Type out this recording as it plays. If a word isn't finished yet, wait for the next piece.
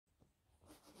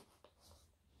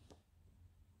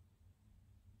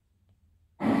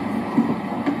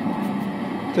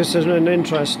This is an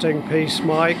interesting piece,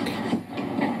 Mike.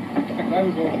 I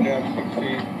was over there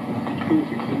 62,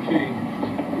 63.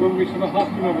 When we sort of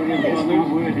hostel over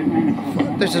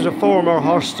here, This is a former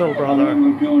hostel, brother.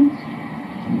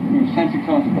 Santa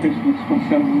Claus Christmas for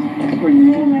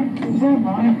Is that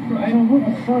right?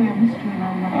 Sorry, I missed you.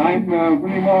 I'm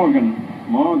Willie Morgan.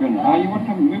 Morgan. You wouldn't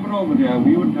have, we were over there,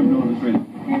 we wouldn't have known it really.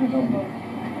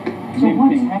 So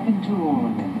what's happened to all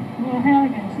of them? Well,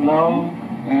 Halligan's Low,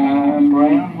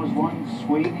 Brown was one,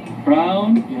 Sweeney.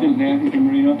 Brown, still there, he's in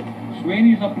Marino.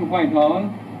 Sweeney's up in Whitehall.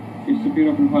 He's to be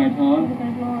up in Whitehall.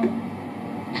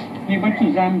 He went to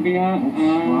Zambia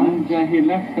and he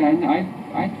left then.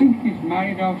 I think he's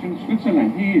married out in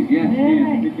Switzerland. He is, yes, he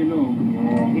is. Did you know?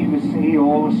 Yeah, he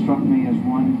always struck me as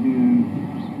one who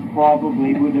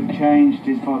probably would have changed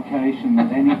his vocation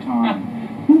at any time.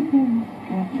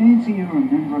 I fancy you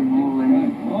remembering all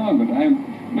that. Oh, but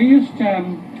we used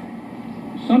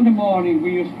Sunday morning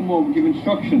we used to come over and give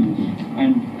instructions,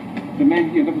 and the men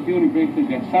here, that was the only break they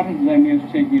did. Saturday night we used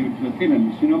to take you to the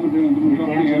films, you know, down to the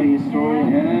Astoria.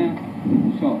 Yeah.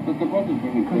 So, but the brothers were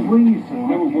because we used to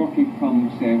they were working from,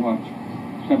 say, what,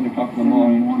 7 o'clock in the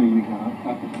morning to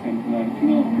half past 10 tonight, you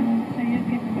know. So you'd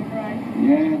give them a break.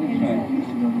 Yeah, that's right. We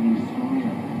used to go to the Astoria.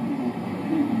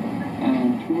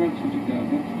 And who else did you go?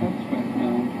 That's right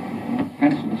now.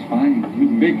 Hanson was fine. He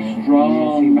was a big,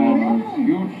 strong man.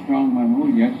 Huge, strong man. Oh,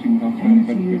 yes, he was up very,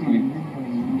 very quickly.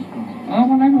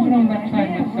 Well, I was around that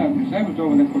time myself, because I was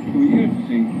over there for 2 years, you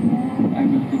see. I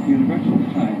was at the university at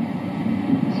the time.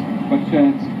 But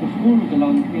the school was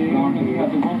along here, and you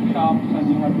had the workshops, and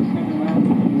you had the cinema,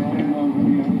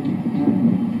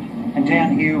 and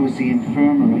down here was the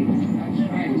infirmary. That's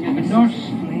right. Yeah, the nurse.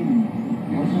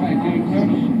 That's right, the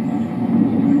nurse.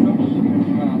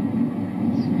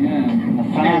 Yeah. The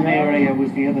farm area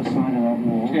was the other side of that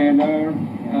wall. Taylor,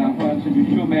 what else did you?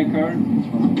 Shoemaker.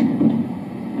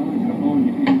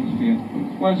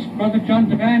 Was Brother John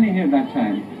Devaney here that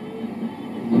time?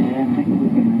 Yeah, I think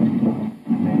we've been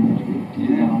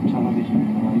on television in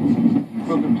the late 60s.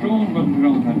 Brother Drone wasn't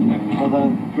around that time. Brother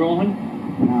Drone?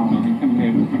 No. He came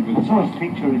here. I saw his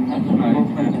picture in that book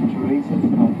and Teresa's,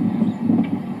 but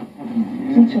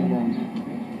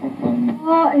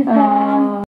Oh, is that?